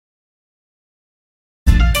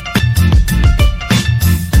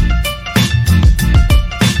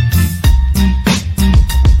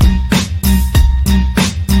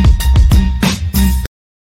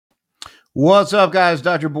What's up, guys?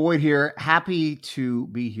 Dr. Boyd here. Happy to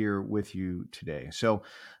be here with you today. So,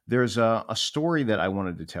 there's a story that I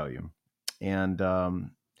wanted to tell you, and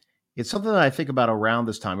it's something that I think about around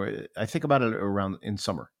this time. I think about it around in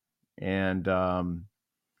summer, and the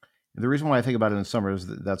reason why I think about it in summer is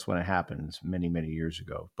that's when it happened many, many years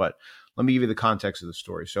ago. But let me give you the context of the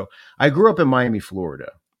story. So, I grew up in Miami,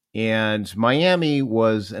 Florida, and Miami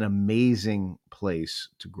was an amazing place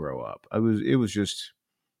to grow up. It was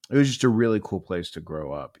just a really cool place to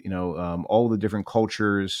grow up. All the different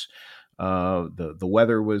cultures. The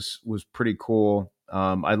weather was pretty cool.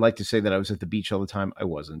 I'd like to say that I was at the beach all the time. I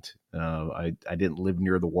wasn't. I didn't live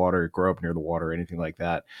near the water, grow up near the water, or anything like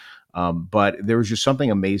that. But there was just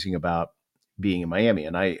something amazing about being in Miami,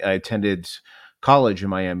 and I attended college in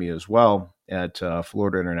Miami as well at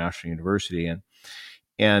Florida International University,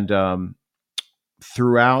 and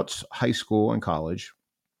throughout high school and college,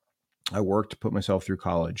 I worked to put myself through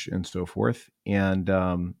college and so forth. And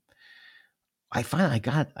I finally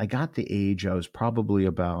I got the age. I was probably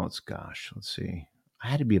about, gosh, let's see. I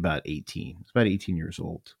had to be about 18. It's about 18 years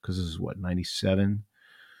old because this is what, 97.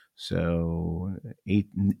 So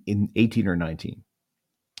in 18 or 19.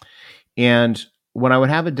 And when I would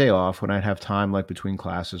have a day off, when I'd have time like between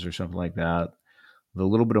classes or something like that, the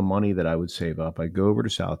little bit of money that I would save up, I'd go over to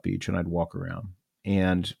South Beach and I'd walk around.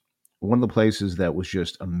 And one of the places that was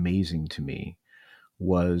just amazing to me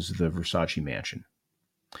was the Versace Mansion.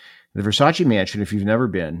 The Versace Mansion, if you've never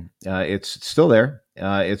been, it's still there.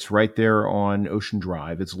 It's right there on Ocean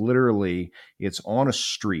Drive. It's on a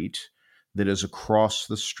street that is across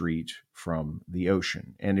the street from the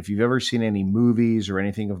ocean. And if you've ever seen any movies or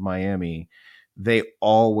anything of Miami, they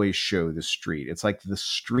always show the street. It's like the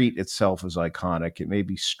street itself is iconic. It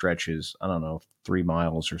maybe stretches, I don't know, 3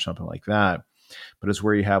 miles or something like that. But it's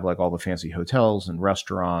where you have like all the fancy hotels and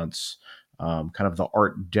restaurants, kind of the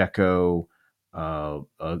Art Deco,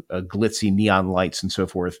 glitzy neon lights and so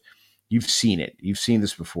forth. You've seen it. You've seen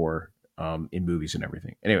this before in movies and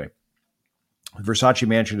everything. Anyway, Versace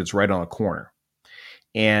Mansion, it's right on a corner.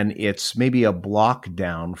 And it's maybe a block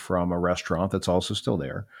down from a restaurant that's also still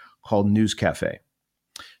there called News Cafe.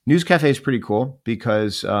 News Cafe is pretty cool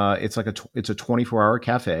because it's a 24-hour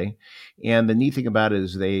cafe, and the neat thing about it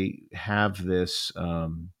is they have this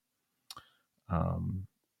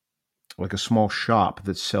like a small shop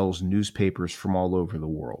that sells newspapers from all over the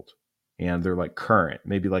world, and they're like current,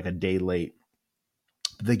 maybe like a day late.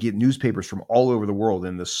 They get newspapers from all over the world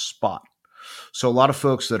in this spot. So a lot of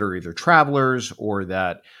folks that are either travelers or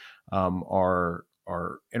that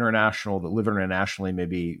are international, that live internationally,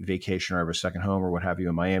 maybe vacation or have a second home or what have you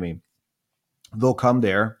in Miami, they'll come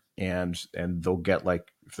there and they'll get,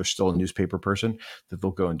 like, if they're still a newspaper person, that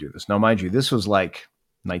they'll go and do this. Now, mind you, this was like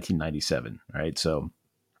 1997, right? So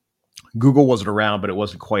Google wasn't around, but it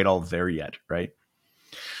wasn't quite all there yet, right?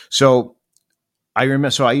 So I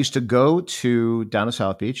remember, so I used to go down to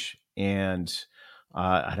South Beach, and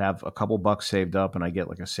I'd have a couple bucks saved up, and I get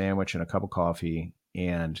like a sandwich and a cup of coffee.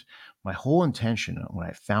 And my whole intention, when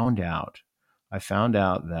I found out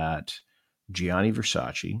that Gianni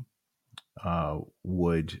Versace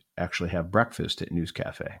would actually have breakfast at News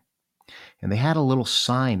Cafe. And they had a little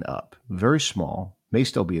sign up, very small, may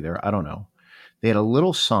still be there, I don't know. They had a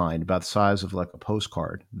little sign about the size of like a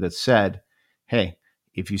postcard that said, "Hey,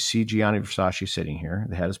 if you see Gianni Versace sitting here,"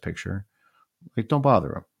 they had his picture, like, don't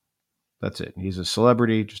bother him. That's it. He's a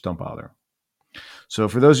celebrity, just don't bother him. So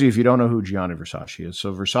for those of you, if you don't know who Gianni Versace is,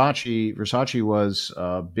 so Versace was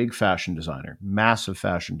a big fashion designer, massive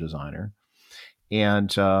fashion designer. And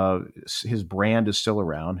his brand is still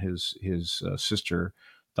around. His sister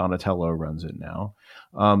Donatella runs it now,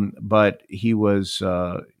 but he was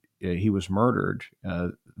murdered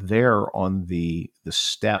there on the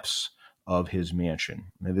steps of his mansion.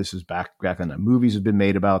 And this is back when the movies have been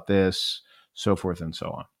made about this, so forth and so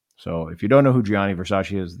on. So if you don't know who Gianni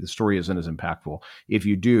Versace is, the story isn't as impactful. If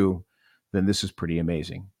you do, then this is pretty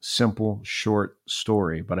amazing. Simple, short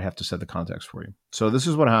story, but I have to set the context for you. So this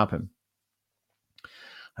is what happened.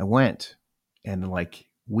 I went, and like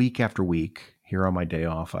week after week here on my day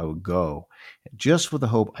off, I would go just with the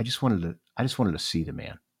hope. I just wanted to see the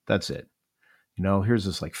man. That's it. Here's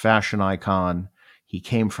this like fashion icon. He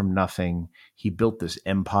came from nothing. He built this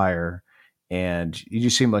empire, and he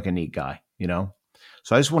just seemed like a neat guy,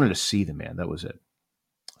 So I just wanted to see the man. That was it.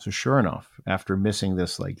 So sure enough, after missing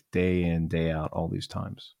this like day in, day out, all these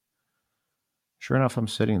times, sure enough, I'm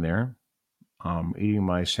sitting there, eating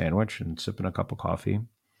my sandwich and sipping a cup of coffee,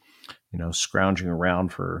 scrounging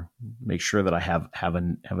around make sure that I have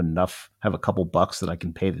enough, have a couple bucks that I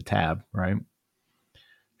can pay the tab, right?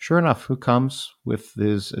 Sure enough, who comes with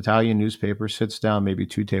his Italian newspaper, sits down maybe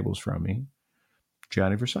 2 tables from me?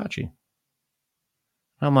 Gianni Versace.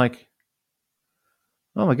 I'm like,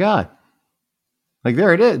 oh my God. Like,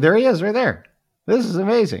 there it is. There he is right there. This is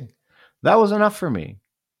amazing. That was enough for me.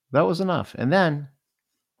 That was enough. And then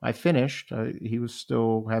I finished. He was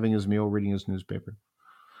still having his meal, reading his newspaper.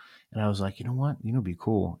 And I was like, you know what? You know, what'd be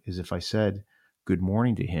cool is if I said good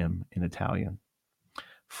morning to him in Italian.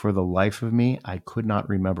 For the life of me, I could not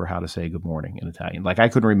remember how to say good morning in Italian. Like, I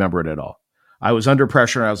couldn't remember it at all. I was under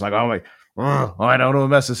pressure and I was like, I don't want to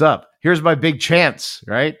mess this up. Here's my big chance,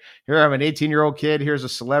 right? Here I'm an 18-year-old kid. Here's a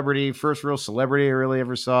celebrity, first real celebrity I really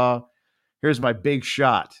ever saw. Here's my big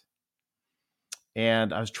shot.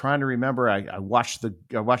 And I was trying to remember. I watched the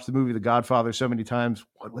movie The Godfather so many times.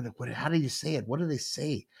 How do you say it? What do they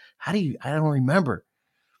say? I don't remember.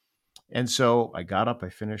 And so I got up, I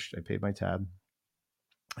finished, I paid my tab.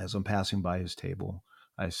 As I'm passing by his table,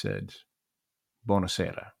 I said,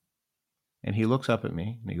 Buonasera. And he looks up at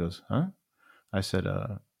me and he goes, huh? I said,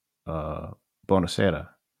 Buonasera.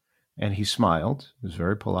 And he smiled. He was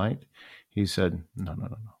very polite. He said, no.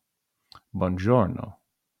 Buongiorno.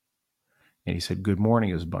 And he said, good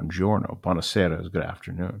morning is buongiorno. Buonasera is good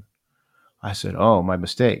afternoon. I said, oh, my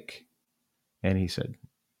mistake. And he said,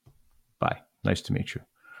 bye. Nice to meet you.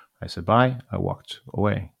 I said, bye. I walked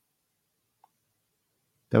away.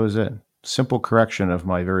 That was it. Simple correction of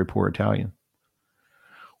my very poor Italian.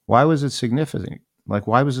 Why was it significant? Like,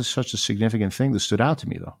 why was this such a significant thing that stood out to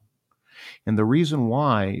me, though? And the reason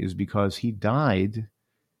why is because he died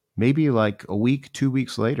maybe like a week, 2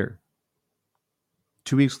 weeks later.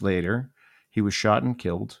 2 weeks later, he was shot and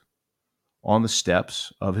killed on the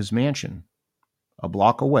steps of his mansion, a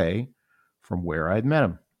block away from where I had met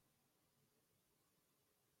him.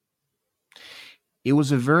 It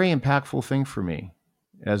was a very impactful thing for me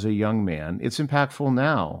as a young man. It's impactful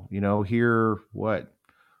now, here,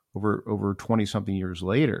 over 20 something years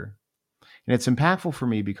later. And it's impactful for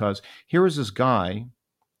me because here was this guy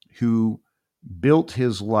who built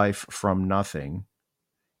his life from nothing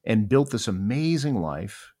and built this amazing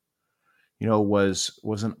life,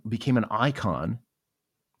 became an icon.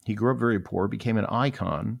 He grew up very poor, became an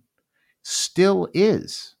icon, still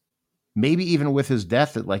is. Maybe even with his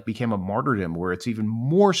death, it became a martyrdom where it's even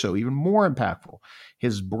more so, even more impactful.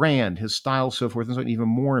 His brand, his style, so forth and so on, even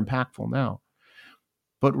more impactful now.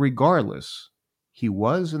 But regardless, he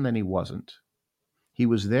was and then he wasn't. He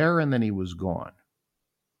was there and then he was gone.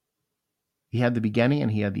 He had the beginning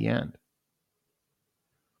and he had the end.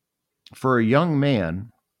 For a young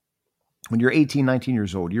man, when you're 18, 19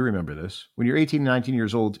 years old, you remember this. When you're 18, 19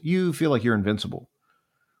 years old, you feel like you're invincible,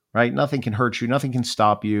 right? Nothing can hurt you. Nothing can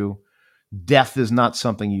stop you. Death is not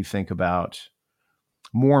something you think about.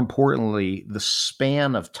 More importantly, the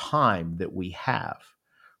span of time that we have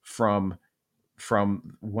from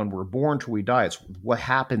when we're born till we die, it's what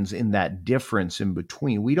happens in that difference in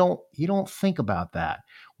between. You don't think about that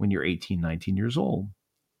when you're 18, 19 years old.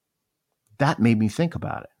 That made me think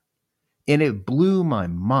about it. And it blew my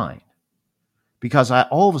mind because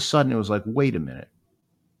all of a sudden it was like, wait a minute.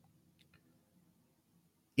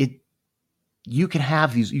 You can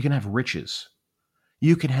have riches.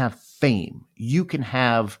 You can have fame. You can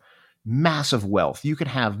have massive wealth. You can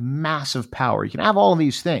have massive power. You can have all of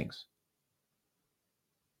these things.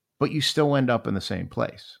 But you still end up in the same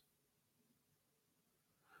place.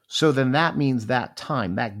 So then that means that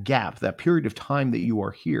time, that gap, that period of time that you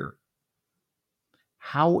are here,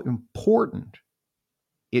 how important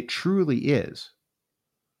it truly is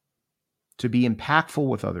to be impactful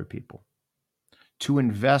with other people, to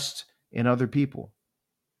invest in other people.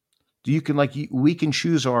 We can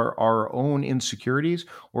choose our own insecurities,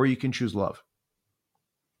 or you can choose love.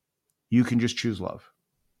 You can just choose love.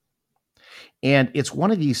 And it's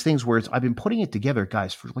one of these things where I've been putting it together,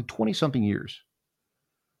 guys, for like 20 something years.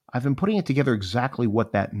 I've been putting it together exactly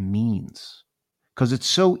what that means, because it's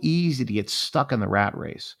so easy to get stuck in the rat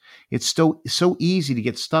race. It's so easy to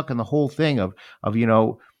get stuck in the whole thing of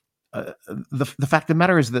the fact of the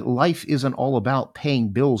matter is that life isn't all about paying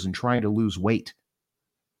bills and trying to lose weight.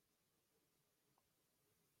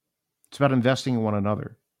 It's about investing in one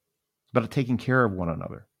another. It's about taking care of one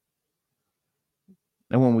another.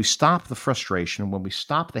 And when we stop the frustration, when we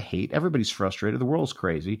stop the hate, everybody's frustrated. The world's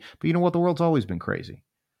crazy. But you know what? The world's always been crazy.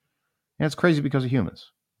 And it's crazy because of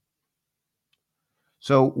humans.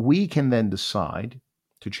 So we can then decide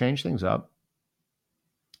to change things up,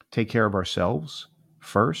 take care of ourselves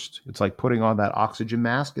first. It's like putting on that oxygen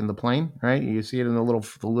mask in the plane, right? You see it in the little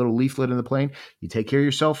leaflet in the plane. You take care of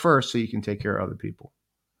yourself first so you can take care of other people.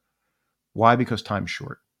 Why? Because time's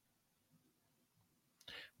short.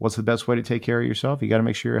 What's the best way to take care of yourself? You got to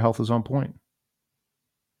make sure your health is on point.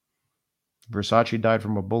 Versace died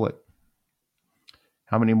from a bullet.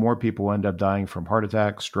 How many more people end up dying from heart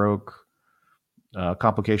attack, stroke,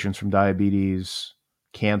 complications from diabetes,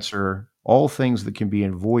 cancer, all things that can be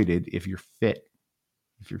avoided if you're fit.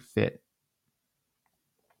 If you're fit.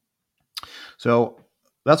 So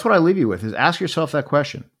that's what I leave you with, is ask yourself that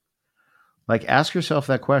question. Like, ask yourself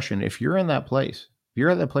that question. If you're in that place, if you're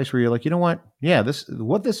at that place where you're like, you know what? Yeah,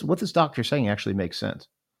 what this doctor's saying actually makes sense.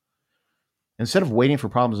 Instead of waiting for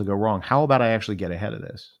problems to go wrong, how about I actually get ahead of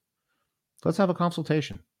this? Let's have a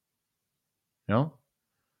consultation. You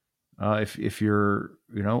know, if you're,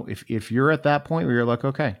 if you're at that point where you're like,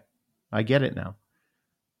 okay, I get it now.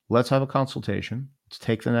 Let's have a consultation. Let's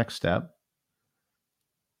take the next step.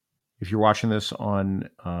 If you're watching this on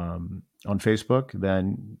Facebook,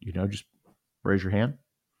 then just raise your hand.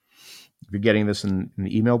 If you're getting this in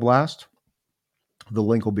the email blast, the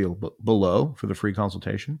link will be below for the free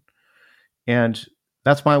consultation. And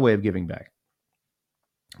that's my way of giving back,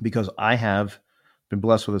 because I have been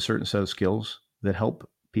blessed with a certain set of skills that help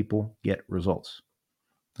people get results.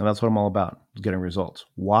 And that's what I'm all about, is getting results.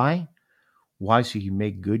 Why? Why? So you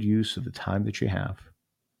make good use of the time that you have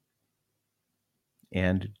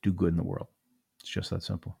and do good in the world. It's just that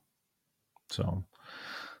simple. So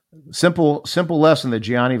simple lesson that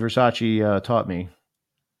Gianni Versace taught me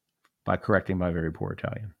by correcting my very poor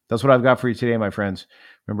Italian. That's what I've got for you today, my friends.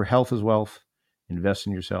 Remember, health is wealth. Invest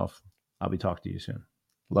in yourself. I'll be talking to you soon.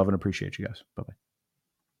 Love and appreciate you guys. Bye-bye.